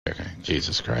Okay,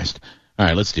 Jesus Christ. All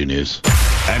right, let's do news.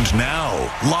 And now,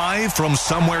 live from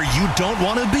somewhere you don't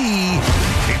want to be,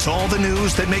 it's all the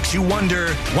news that makes you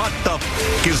wonder, what the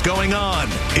f*** is going on?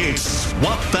 It's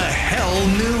What the Hell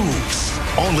News,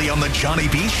 only on the Johnny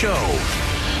B. Show.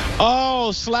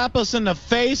 Oh, slap us in the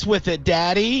face with it,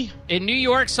 Daddy. In New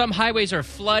York, some highways are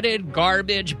flooded,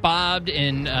 garbage bobbed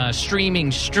in streaming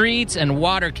streets, and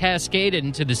water cascaded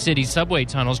into the city's subway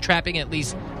tunnels, trapping at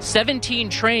least 17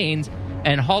 trains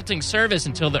and halting service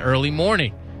until the early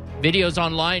morning. Videos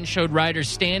online showed riders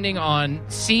standing on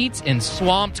seats in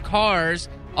swamped cars.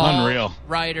 Unreal. All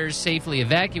riders safely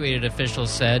evacuated, officials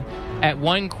said. At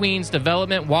one Queens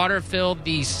development, water filled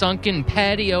the sunken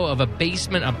patio of a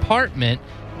basement apartment,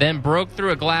 then broke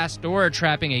through a glass door,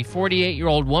 trapping a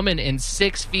 48-year-old woman in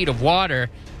 6 feet of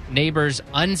water. Neighbors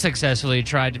unsuccessfully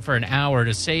tried for an hour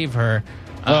to save her.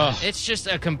 It's just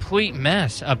a complete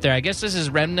mess up there. I guess this is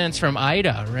remnants from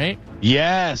Ida, right?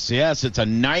 Yes, it's a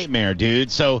nightmare, dude.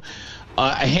 So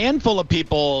a handful of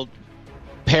people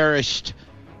perished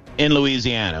in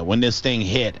Louisiana when this thing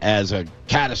hit as a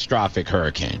catastrophic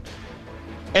hurricane.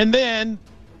 And then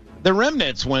the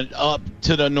remnants went up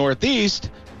to the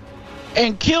northeast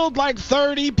and killed like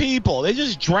 30 people. They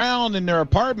just drowned in their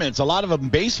apartments, a lot of them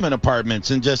basement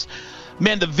apartments. And just,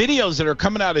 man, the videos that are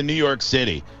coming out of New York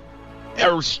City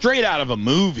are straight out of a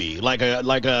movie, like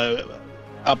a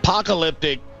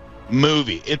apocalyptic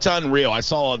movie. It's unreal. I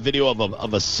saw a video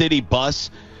of a city bus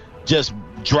just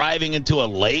driving into a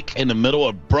lake in the middle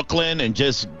of Brooklyn and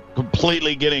just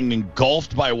completely getting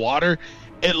engulfed by water.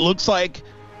 It looks like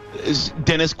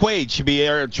Dennis Quaid should be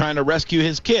there trying to rescue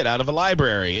his kid out of a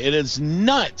library. It is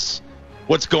nuts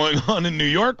what's going on in New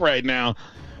York right now.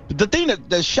 But the thing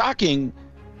that's shocking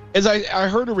is I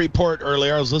heard a report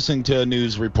earlier. I was listening to a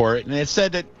news report, and it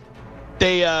said that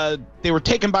they were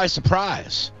taken by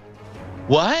surprise.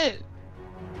 What?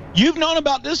 You've known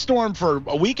about this storm for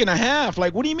a week and a half.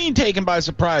 Like, what do you mean taken by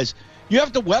surprise? You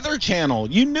have the Weather Channel.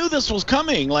 You knew this was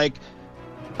coming. Like,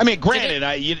 I mean, granted,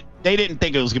 they didn't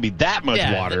think it was going to be that much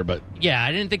water, but yeah,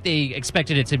 I didn't think they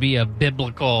expected it to be a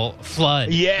biblical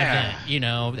flood. Yeah, event, you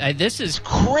know, this is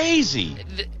crazy.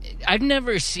 I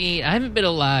haven't been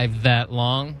alive that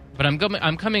long, but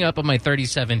I'm coming up on my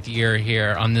 37th year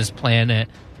here on this planet.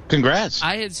 Congrats.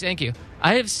 Thank you.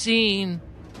 I have seen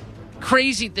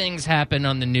crazy things happen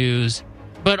on the news,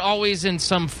 but always in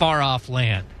some far-off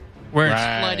land where it's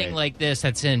flooding like this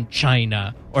that's in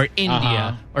China or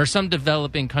India or some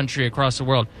developing country across the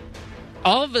world.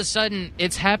 All of a sudden,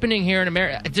 it's happening here in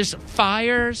America. Just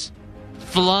fires,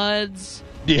 floods.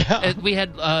 Yeah. We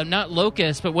had not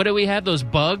locusts, but what do we have? Those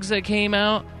bugs that came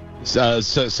out?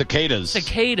 Cicadas.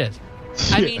 Cicadas.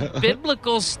 I mean,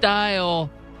 biblical style,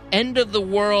 end of the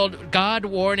world, God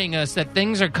warning us that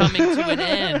things are coming to an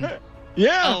end.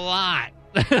 Yeah. A lot.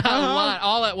 A lot.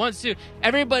 All at once, too.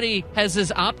 Everybody has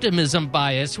this optimism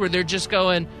bias where they're just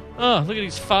going, oh, look at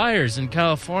these fires in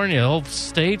California. The whole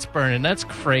state's burning. That's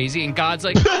crazy. And God's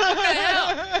like, what the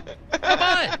hell? Come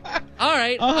on. All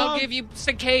right, I'll give you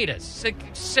cicadas.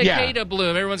 Cicada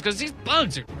bloom. Everyone goes, these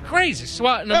bugs are crazy.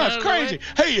 Swatting them out of the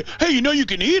way. Hey, you know you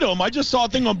can eat them. I just saw a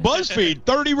thing on BuzzFeed,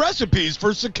 30 recipes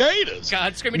for cicadas.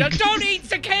 God screaming, don't eat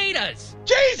cicadas.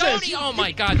 Jesus. Oh,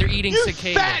 my God, they're eating cicadas.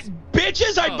 You fat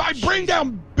bitches. I bring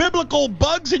down biblical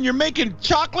bugs and you're making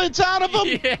chocolates out of them?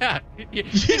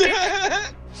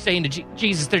 Yeah. Saying to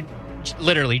Jesus, they're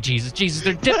literally Jesus,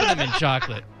 they're dipping them in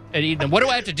chocolate and eating them. What do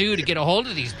I have to do to get a hold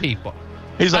of these people?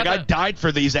 He's like, I died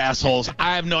for these assholes.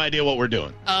 I have no idea what we're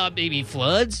doing. Maybe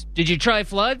floods? Did you try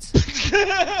floods?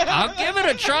 I'll give it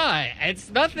a try.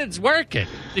 Nothing's working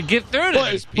to get through to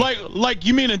these people. Like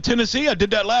you mean in Tennessee? I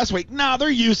did that last week. Nah, they're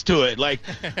used to it. Like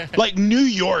New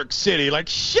York City. Like,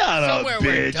 shut up, bitch. Somewhere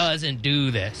where it doesn't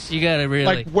do this. You got to really...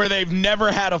 Like, where they've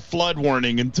never had a flood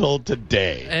warning until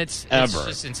today. It's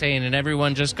just insane, and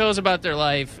everyone just goes about their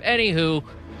life. Anywho...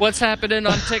 What's happening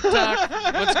on TikTok?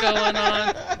 What's going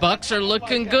on? Bucks are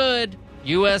looking good.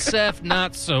 USF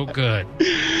not so good.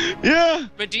 Yeah.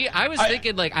 But I was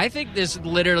thinking, I think this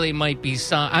literally might be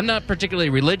I'm not particularly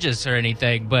religious or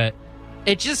anything, but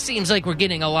it just seems like we're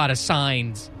getting a lot of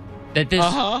signs that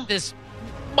this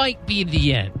might be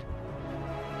the end.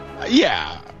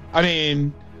 Yeah. I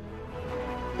mean,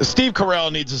 Steve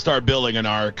Carell needs to start building an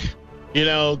ark. You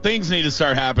know, things need to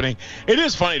start happening. It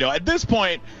is funny, though. At this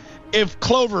point, if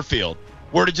Cloverfield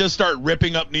were to just start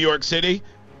ripping up New York City,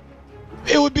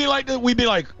 it would be like, we'd be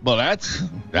like, well,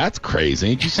 that's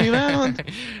crazy. Did you see that?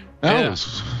 That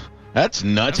That's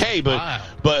nuts. That's hey, wild.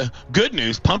 but good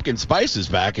news, pumpkin spice is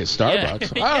back at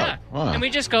Starbucks. Yeah. Wow. And we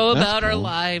just go That's about our cool.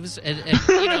 lives. And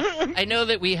I know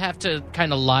that we have to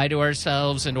kind of lie to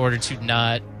ourselves in order to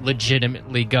not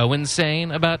legitimately go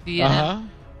insane about the end. Uh-huh.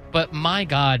 But my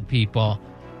God, people,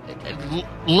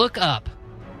 look up.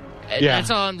 Yeah. That's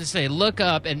all I'm to say. Look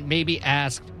up and maybe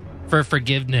ask for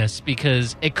forgiveness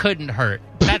because it couldn't hurt.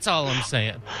 That's all I'm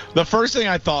saying. The first thing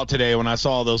I thought today when I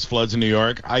saw those floods in New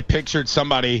York, I pictured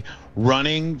somebody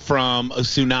running from a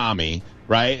tsunami,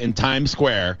 right, in Times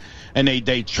Square, and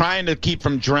they trying to keep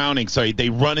from drowning, so they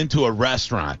run into a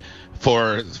restaurant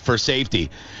for safety.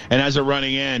 And as they're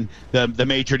running in, the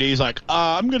maitre d's like,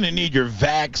 I'm going to need your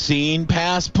vaccine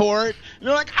passport. And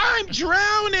they're like, I'm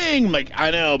drowning. I'm like,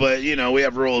 I know, but, we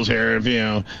have rules here. If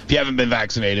you haven't been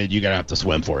vaccinated, you're going to have to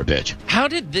swim for it, bitch. How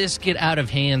did this get out of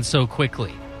hand so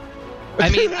quickly? I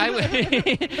mean,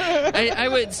 I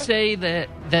would say that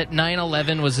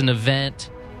 9/11 was an event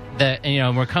that,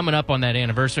 we're coming up on that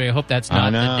anniversary. I hope that's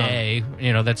not the day.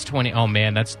 That's 20. Oh,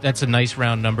 man, that's a nice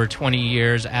round number, 20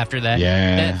 years after that.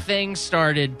 Yeah. That thing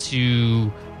started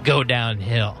to go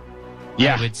downhill,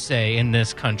 Yeah. I would say, in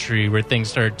this country where things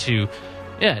started to,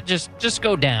 just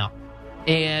go down.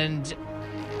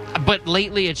 But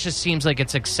lately, it just seems like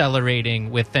it's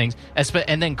accelerating with things.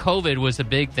 And then COVID was the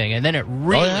big thing. And then it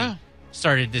really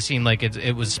started to seem like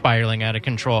it was spiraling out of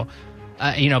control.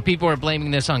 People are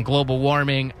blaming this on global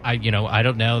warming. I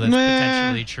don't know. That's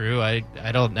potentially true. I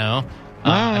don't know.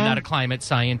 I'm not a climate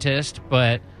scientist,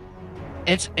 but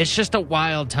it's just a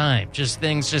wild time. Just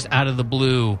things just out of the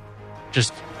blue,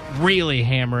 just really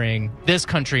hammering this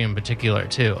country in particular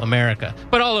too, America,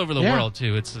 but all over the world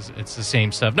too. It's the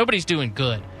same stuff. Nobody's doing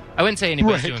good. I wouldn't say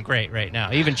anybody's doing great right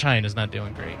now. Even China's not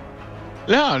doing great.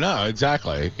 No,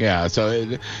 exactly. Yeah, so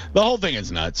the whole thing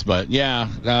is nuts. But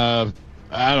I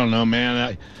don't know,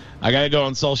 man. I got to go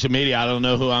on social media. I don't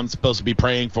know who I'm supposed to be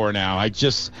praying for now. I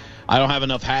don't have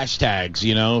enough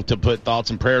hashtags, to put thoughts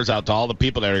and prayers out to all the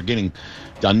people that are getting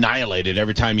annihilated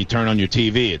every time you turn on your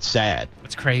TV. It's sad.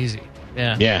 It's crazy.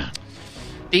 Yeah. Yeah.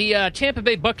 The Tampa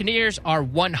Bay Buccaneers are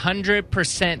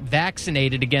 100%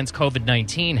 vaccinated against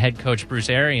COVID-19, head coach Bruce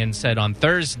Arians said on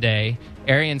Thursday.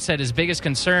 Arians said his biggest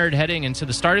concern heading into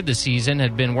the start of the season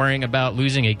had been worrying about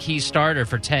losing a key starter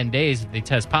for 10 days if they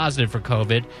test positive for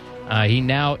COVID. He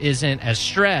now isn't as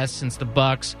stressed since the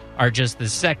Bucs are just the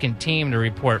second team to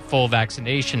report full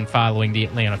vaccination following the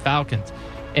Atlanta Falcons.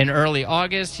 In early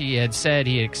August, he had said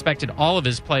he expected all of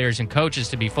his players and coaches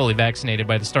to be fully vaccinated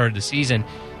by the start of the season.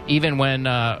 Even when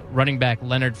running back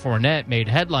Leonard Fournette made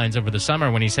headlines over the summer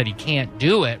when he said he can't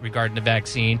do it regarding the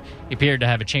vaccine, he appeared to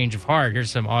have a change of heart. Here's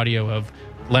some audio of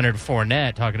Leonard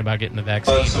Fournette talking about getting the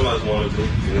vaccine. Somebody's wanted to,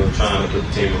 trying to put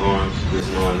the team in harms,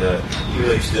 just knowing that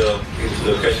people still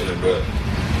catching it, but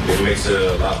it makes it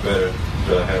a lot better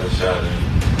to have a shot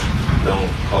and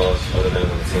don't cause other than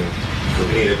the team. So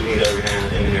we need every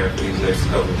hand in here for these next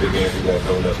couple of big games we got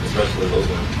coming up, especially those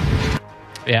ones.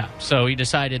 Yeah, so he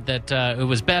decided that it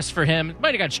was best for him.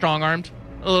 Might have got strong-armed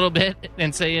a little bit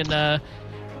and saying...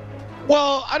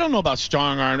 Well, I don't know about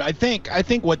strong-armed. I think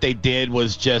what they did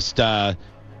was just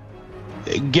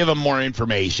give him more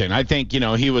information. I think,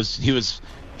 he was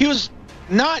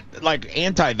not like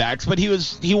anti-vax, but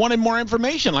he wanted more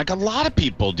information like a lot of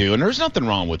people do, and there's nothing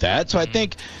wrong with that. So I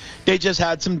think they just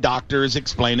had some doctors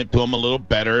explain it to him a little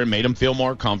better and made him feel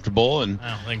more comfortable. And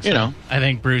I don't think so. I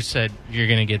think Bruce said you're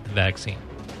going to get the vaccine.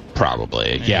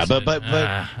 Probably, And yeah, he said, but all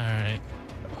right.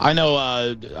 I know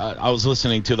I was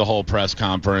listening to the whole press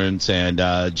conference, and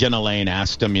Jenna Lane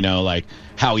asked him,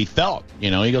 how he felt.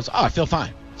 He goes, I feel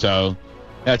fine. So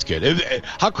that's good.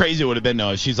 How crazy it would have been,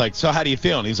 though, if she's like, so how do you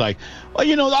feel? And he's like, well,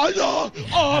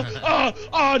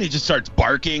 and he just starts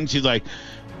barking. She's like,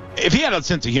 if he had a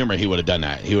sense of humor, he would have done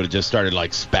that. He would have just started,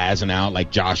 spazzing out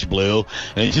like Josh Blue.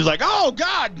 And she's like, oh,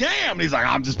 God damn. And he's like,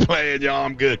 I'm just playing, y'all.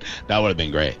 I'm good. That would have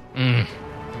been great.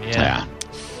 Yeah.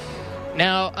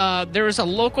 Now, there was a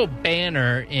local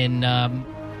banner in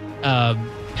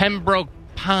Pembroke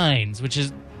Pines, which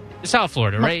is South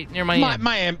Florida, right? Near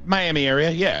Miami. Miami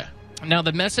area, yeah. Now,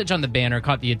 the message on the banner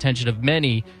caught the attention of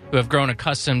many who have grown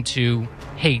accustomed to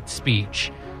hate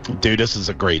speech. Dude, this is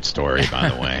a great story, by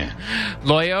the way.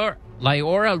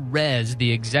 Lyora Rez,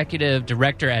 the executive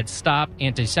director at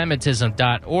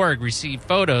StopAntisemitism.org, received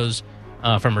photos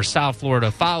from her South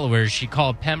Florida followers. She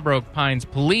called Pembroke Pines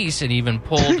police and even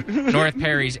pulled North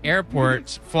Perry's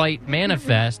airport's flight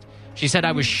manifest. She said,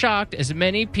 I was shocked, as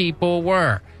many people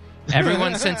were.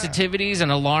 Everyone's sensitivities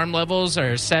and alarm levels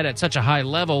are set at such a high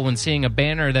level when seeing a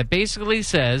banner that basically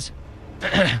says,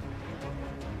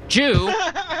 Jew,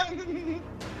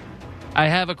 I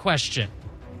have a question.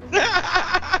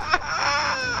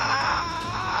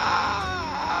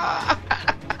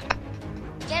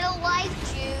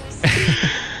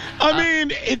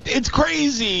 It's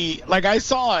crazy. Like, I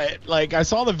saw it. Like, I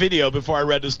saw the video before I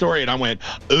read the story, and I went,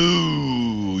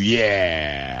 ooh,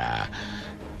 yeah.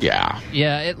 Yeah.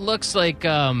 Yeah, it looks like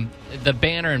the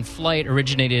banner in flight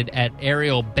originated at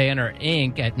Aerial Banner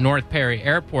Inc. at North Perry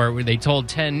Airport, where they told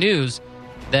 10 News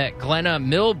that Glenna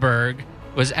Milberg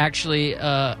was actually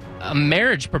a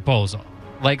marriage proposal.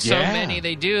 Like so many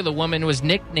they do, the woman was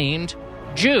nicknamed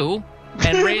Jew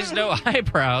and raised no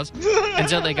eyebrows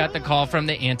until they got the call from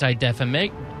the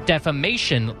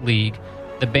Anti-Defamation League.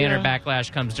 The banner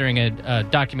backlash comes during a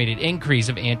documented increase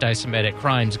of anti-Semitic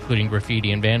crimes, including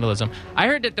graffiti and vandalism. I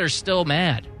heard that they're still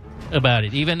mad about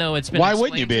it, even though it's been Why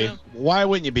wouldn't you be? Why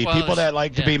wouldn't you be? Well, people that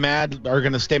like to be mad are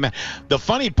going to stay mad. The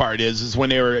funny part is when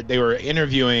they were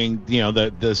interviewing,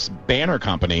 this banner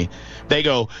company, they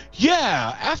go,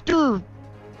 yeah,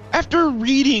 after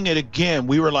reading it again,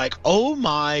 we were like, oh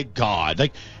my God,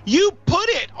 like, you put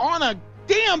it on a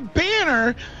damn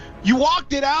banner. You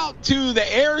walked it out to the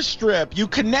airstrip. You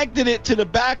connected it to the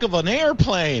back of an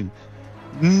airplane.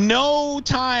 No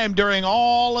time during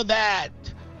all of that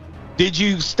did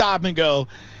you stop and go,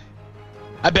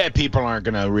 I bet people aren't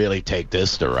going to really take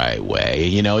this the right way.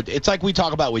 It's like we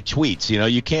talk about with tweets.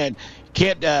 You can't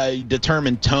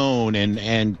determine tone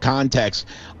and context.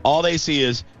 All they see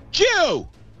is, Jew,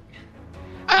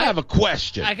 I have a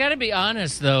question. I got to be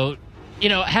honest, though.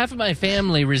 Half of my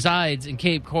family resides in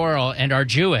Cape Coral and are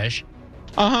Jewish.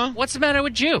 Uh-huh. What's the matter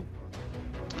with Jew?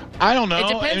 I don't know. It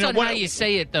depends on how you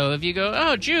say it, though. If you go,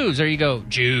 oh, Jews, or you go,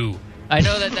 Jew. I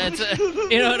know that's,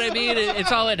 you know what I mean?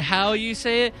 It's all in how you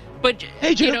say it. But,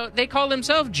 hey, Jew. They call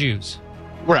themselves Jews.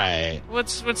 Right.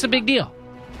 What's the big deal?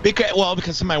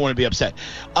 Because somebody want to be upset.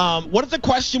 What if the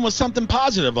question was something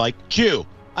positive, like, Jew,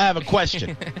 I have a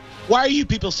question. Why are you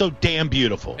people so damn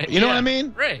beautiful? You know what I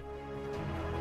mean? Right.